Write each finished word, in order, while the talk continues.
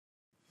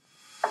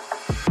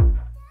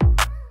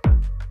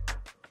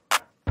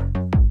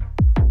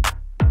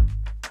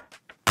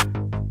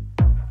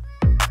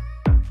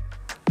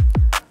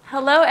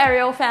Hello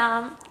aerial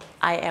fam!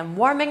 I am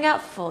warming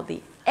up for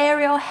the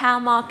aerial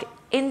hammock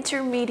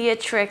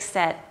intermediate tricks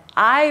that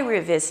I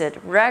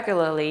revisit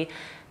regularly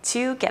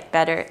to get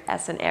better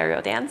as an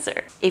aerial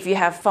dancer. If you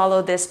have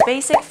followed these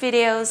basic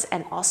videos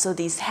and also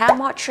these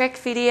hammock trick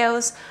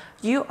videos,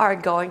 you are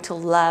going to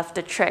love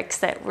the tricks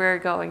that we're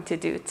going to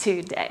do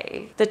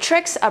today. The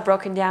tricks are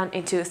broken down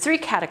into 3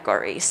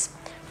 categories.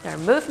 They're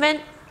movement,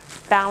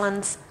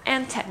 balance,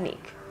 and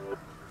technique.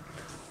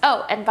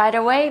 Oh, and by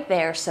the way,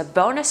 there's a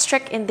bonus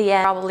trick in the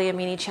end, probably a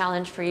mini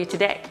challenge for you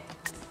today.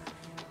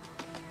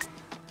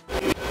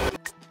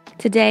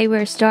 Today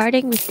we're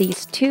starting with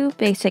these 2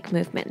 basic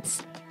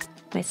movements.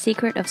 My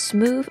secret of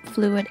smooth,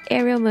 fluid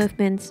aerial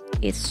movements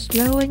is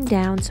slowing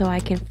down so I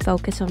can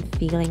focus on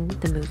feeling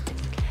the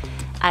movement.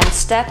 I'm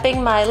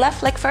stepping my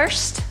left leg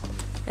first,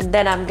 and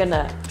then I'm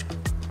gonna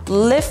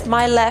lift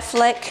my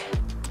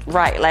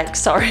right leg,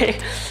 sorry.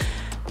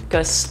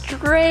 Go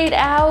straight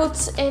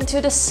out into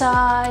the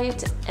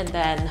side and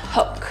then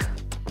hook.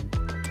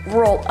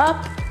 Roll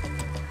up,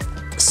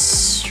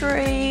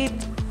 straight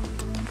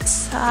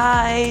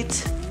side,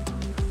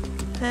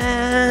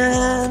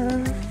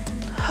 and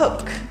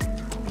hook.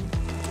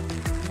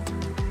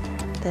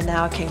 Then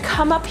now I can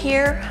come up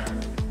here.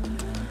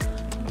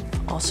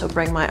 Also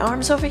bring my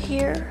arms over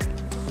here.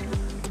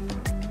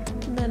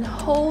 And then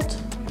hold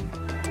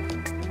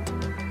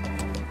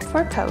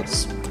for a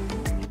pose.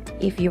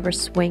 If you were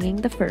swinging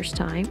the first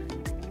time,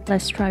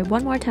 let's try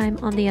one more time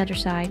on the other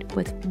side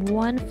with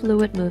one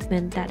fluid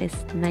movement that is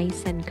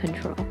nice and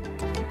controlled.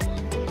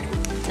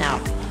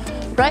 Now,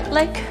 right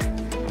leg,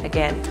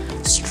 again,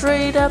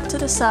 straight up to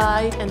the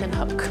side and then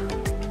hook.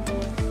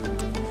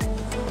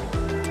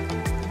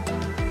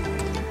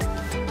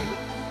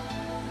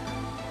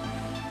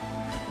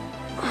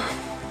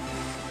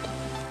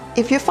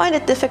 If you find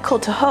it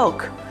difficult to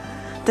hook,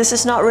 this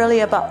is not really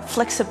about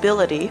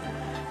flexibility.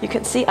 You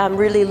can see I'm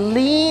really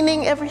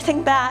leaning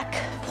everything back,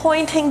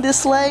 pointing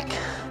this leg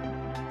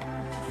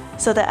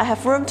so that I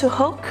have room to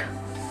hook,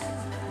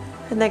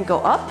 and then go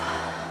up,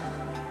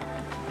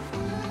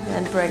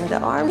 and bring the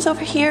arms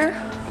over here,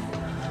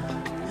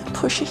 and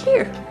push it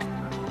here.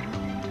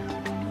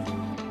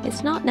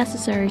 It's not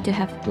necessary to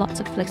have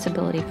lots of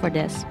flexibility for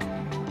this,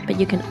 but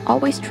you can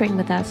always train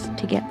with us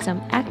to get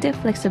some active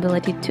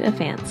flexibility to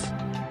advance.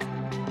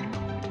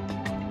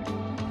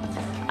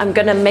 I'm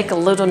gonna make a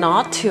little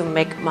knot to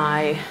make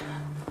my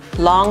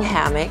long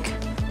hammock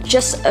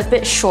just a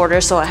bit shorter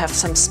so I have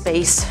some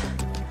space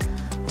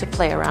to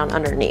play around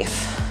underneath.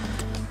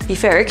 Be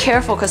very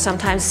careful because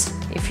sometimes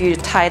if you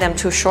tie them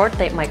too short,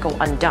 they might go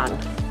undone.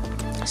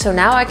 So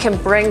now I can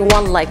bring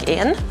one leg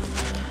in.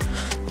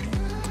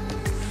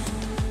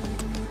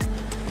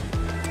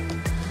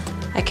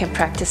 I can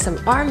practice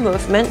some arm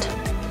movement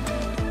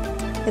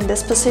in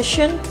this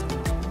position,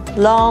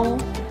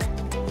 long.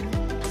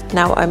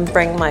 Now I'm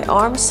bringing my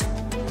arms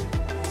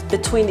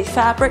between the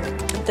fabric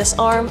of this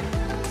arm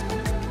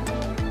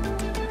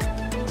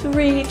to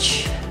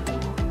reach.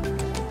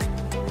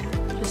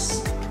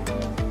 Just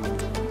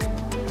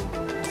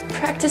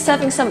practice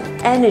having some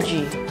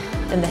energy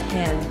in the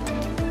hand,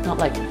 not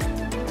like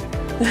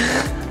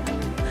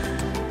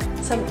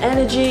some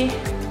energy.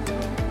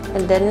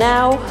 And then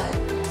now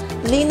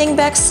leaning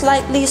back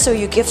slightly so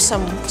you give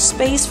some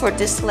space for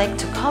this leg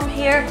to come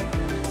here,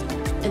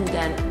 and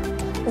then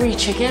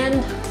reach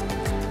again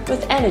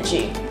with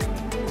energy.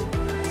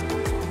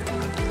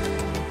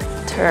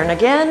 Turn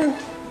again,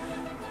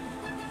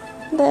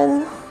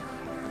 then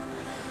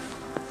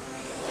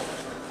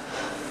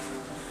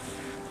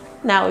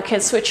now we can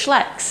switch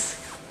legs.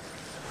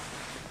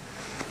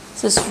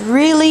 Just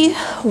really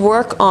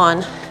work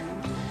on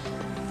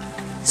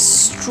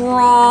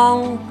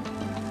strong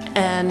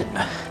and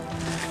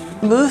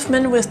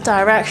movement with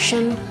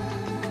direction.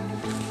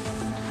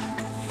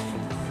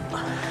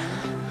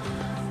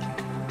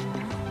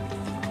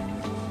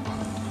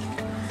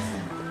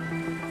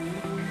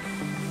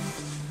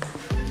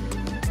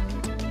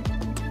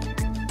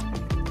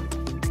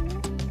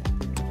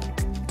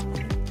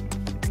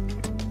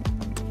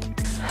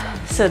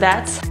 So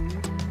that's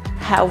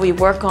how we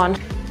work on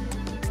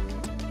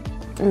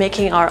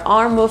making our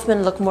arm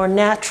movement look more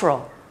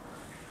natural.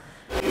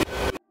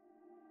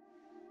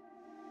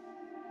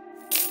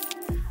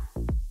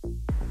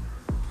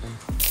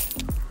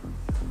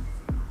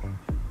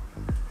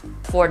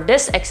 For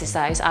this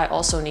exercise, I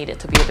also need it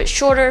to be a bit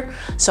shorter,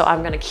 so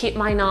I'm gonna keep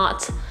my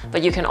knot,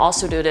 but you can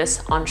also do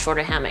this on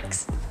shorter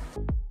hammocks.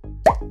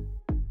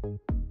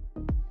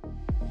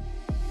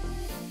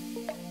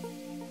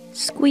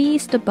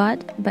 Squeeze the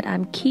butt, but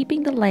I'm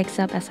keeping the legs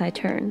up as I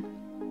turn.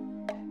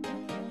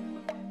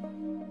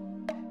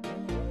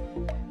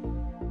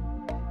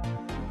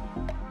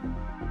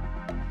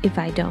 If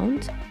I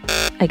don't,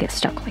 I get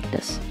stuck like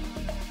this.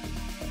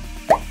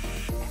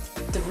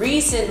 The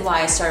reason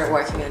why I started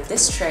working on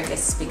this trick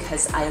is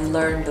because I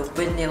learned the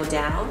windmill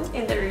down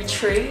in the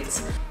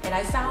retreat, and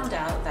I found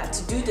out that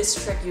to do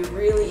this trick you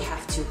really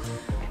have to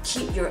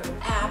keep your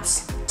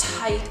abs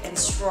tight and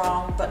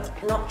strong, but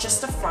not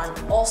just the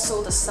front,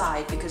 also the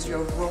side, because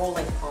you're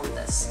rolling on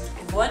this.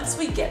 Once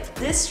we get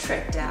this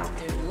trick down,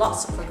 there's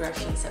lots of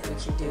progressions that we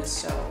can do,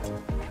 so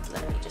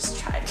let me just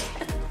try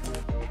again.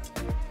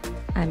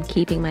 I'm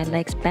keeping my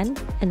legs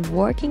bent and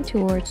working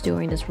towards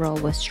doing this roll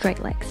with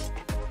straight legs.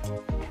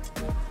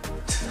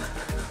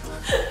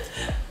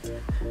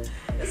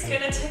 It's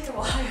gonna take a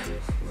while.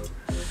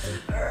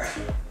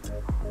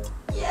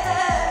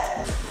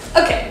 Yeah!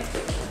 Okay,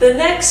 the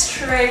next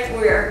trick,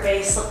 we are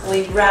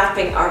basically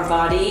wrapping our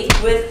body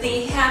with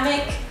the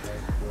hammock,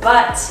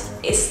 but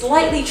it's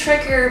slightly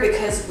trickier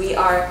because we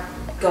are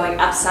going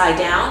upside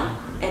down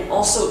and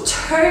also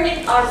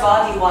turning our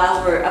body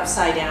while we're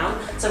upside down.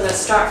 So I'm gonna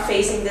start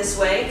facing this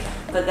way,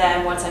 but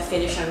then once I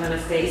finish, I'm gonna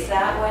face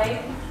that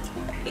way.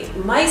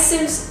 It might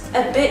seem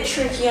a bit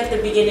tricky at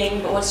the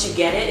beginning, but once you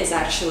get it, it's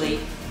actually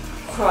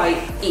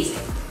quite easy.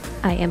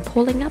 I am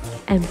pulling up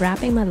and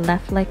wrapping my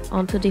left leg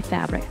onto the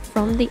fabric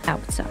from the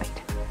outside.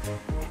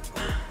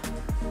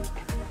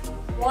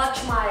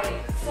 Watch my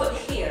foot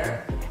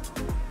here.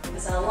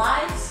 Is it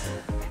alive?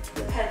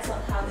 Depends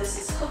on how this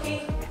is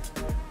hooking.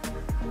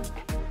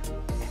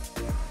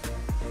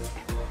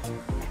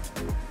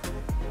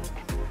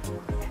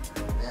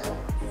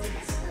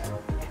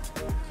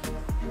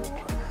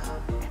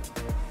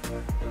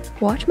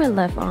 Watch my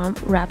left arm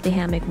wrap the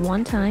hammock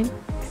one time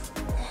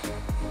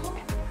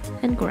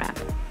and grab.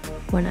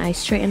 When I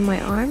straighten my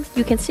arm,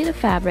 you can see the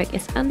fabric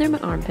is under my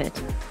armpit.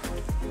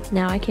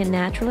 Now I can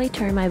naturally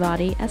turn my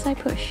body as I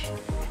push.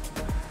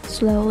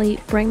 Slowly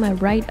bring my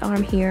right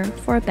arm here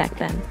for a back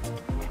bend.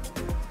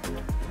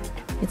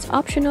 It's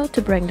optional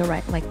to bring the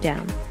right leg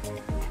down.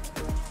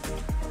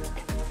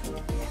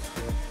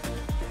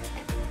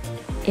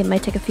 It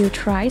might take a few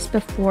tries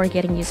before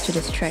getting used to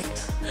this trick.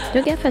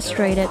 Don't get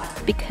frustrated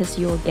because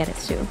you will get it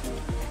soon.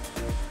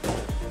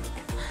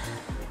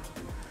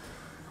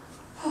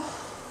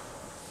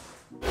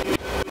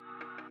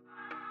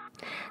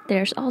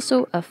 There's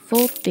also a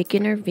full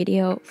beginner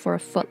video for a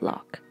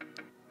footlock.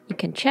 You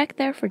can check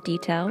there for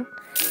detail,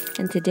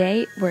 and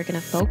today we're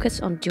gonna focus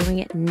on doing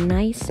it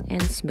nice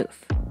and smooth.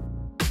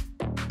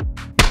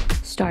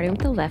 Starting with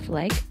the left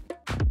leg.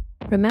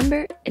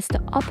 Remember, it's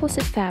the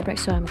opposite fabric,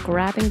 so I'm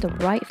grabbing the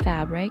right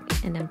fabric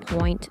and then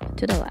point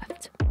to the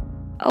left.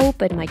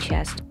 Open my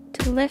chest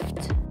to the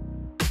lift,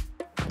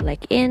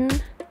 leg in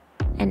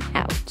and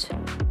out.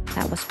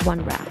 That was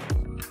one wrap.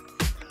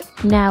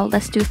 Now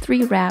let's do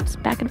 3 wraps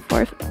back and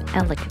forth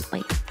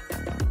elegantly.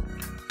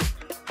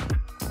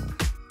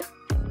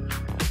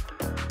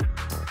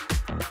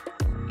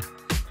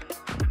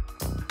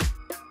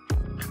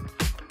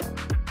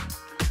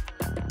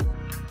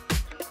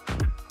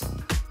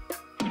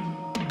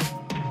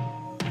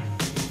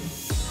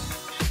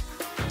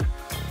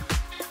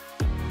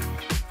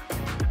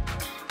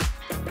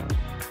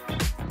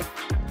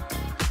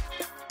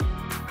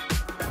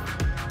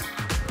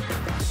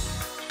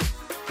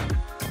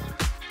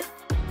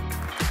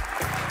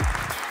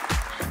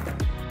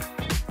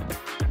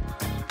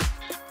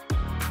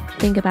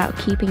 Think about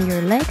keeping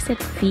your legs and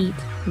feet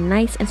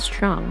nice and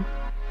strong,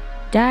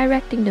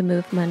 directing the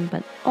movement,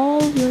 but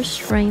all your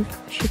strength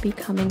should be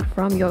coming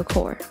from your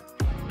core.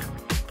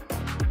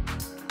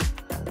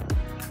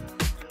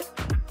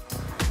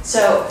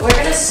 So we're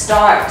gonna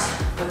start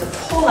with the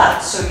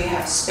pull-up, so you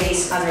have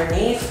space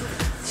underneath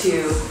to,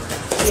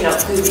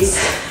 do these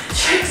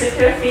tricks with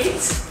your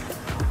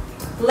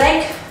feet.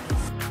 Leg,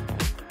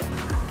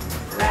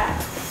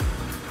 wrap,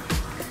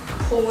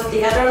 pull with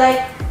the other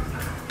leg,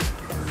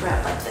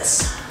 wrap like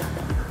this.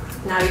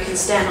 Now you can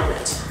stand on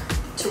it.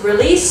 To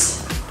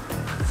release,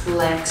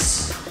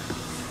 flex,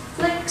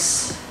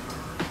 flex,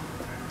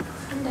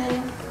 and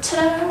then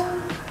ta-da!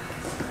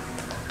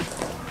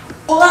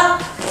 Pull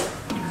up.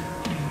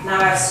 Now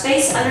I have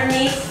space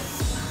underneath.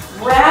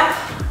 Wrap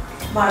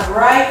my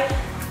right.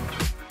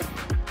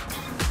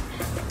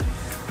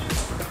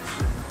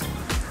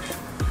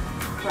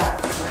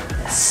 Wrap like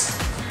this.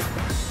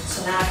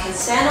 So now I can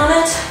stand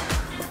on it.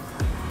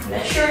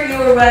 Make sure you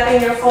are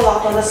wrapping your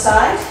footlock on the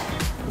side,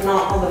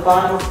 not on the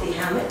bottom of the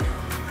hammock.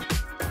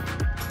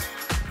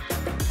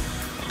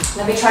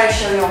 Let me try to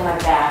show you on my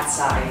bad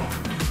side.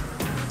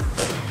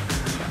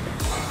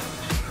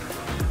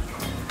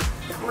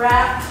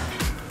 Wrap,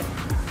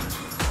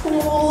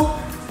 pull,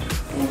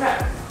 and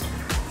wrap.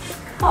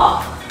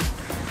 Oh,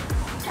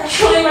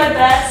 actually my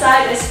bad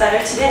side is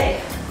better today.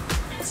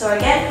 So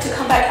again, to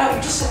come back out,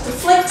 you just have to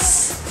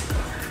flex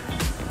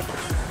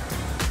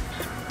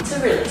to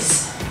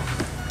release.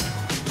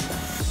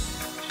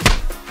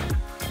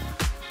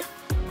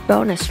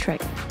 Bonus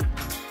trick.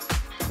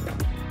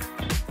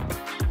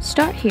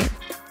 Start here.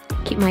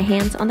 Keep my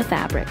hands on the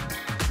fabric.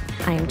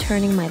 I am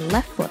turning my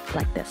left foot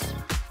like this.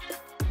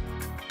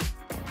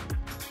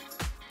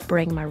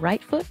 Bring my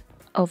right foot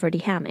over the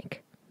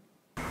hammock.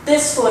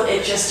 This foot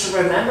is just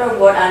to remember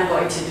what I'm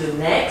going to do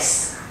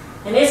next,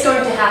 and it's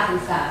going to happen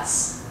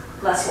fast.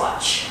 Let's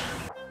watch.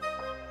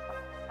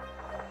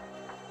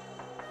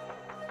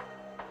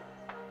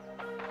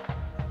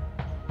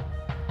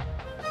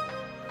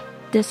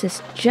 This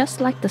is just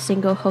like the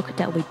single hook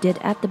that we did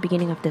at the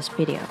beginning of this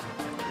video.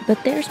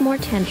 But there's more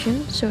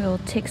tension, so it will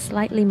take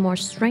slightly more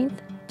strength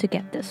to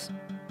get this.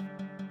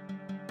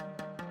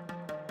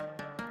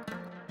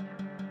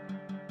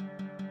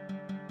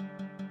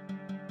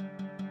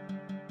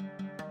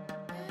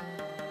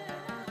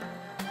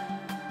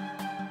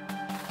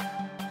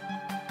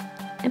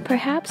 And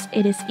perhaps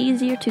it is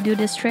easier to do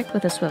this trick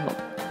with a swivel.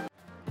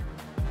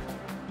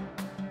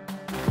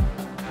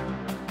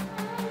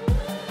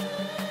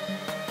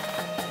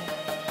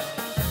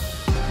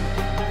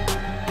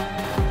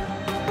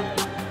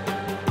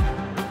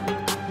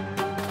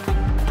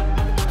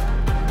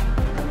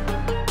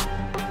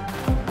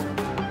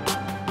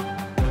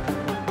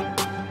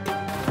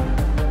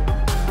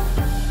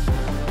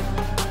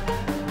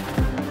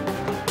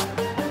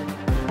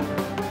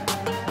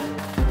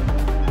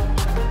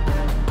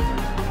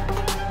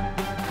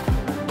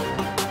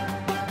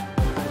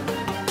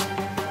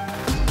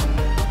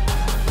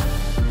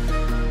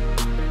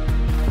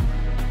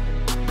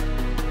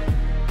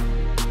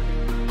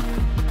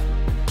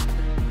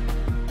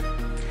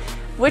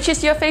 Which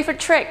is your favorite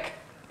trick?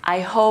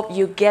 I hope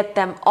you get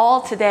them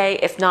all today.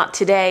 If not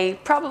today,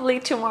 probably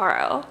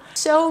tomorrow.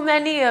 So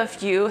many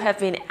of you have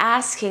been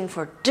asking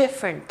for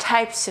different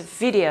types of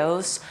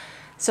videos.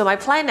 So my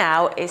plan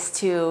now is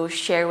to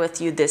share with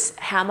you this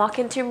hammock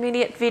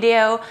intermediate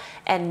video,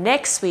 and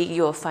next week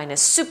you will find a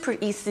super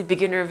easy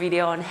beginner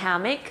video on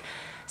hammock.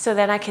 So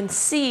then I can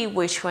see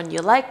which one you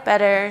like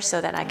better,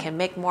 so that I can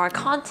make more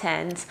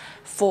content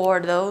for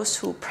those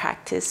who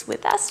practice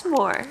with us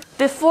more.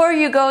 Before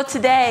you go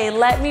today,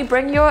 let me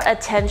bring your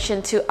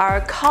attention to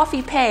our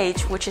coffee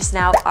page, which is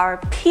now our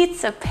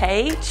pizza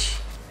page,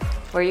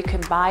 where you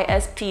can buy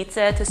us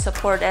pizza to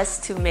support us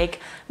to make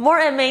more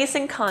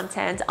amazing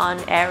content on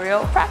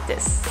aerial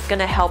practice. It's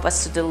gonna help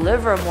us to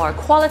deliver more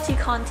quality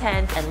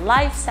content and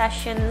live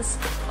sessions.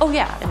 Oh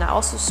yeah, and I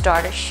also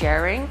started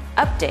sharing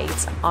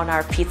updates on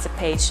our pizza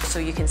page so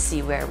you can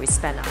see where we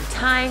spend our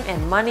time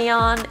and money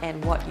on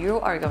and what you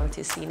are going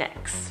to see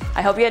next.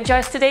 I hope you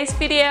enjoyed today's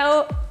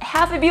video.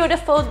 Have a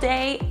beautiful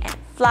day and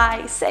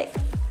fly safe.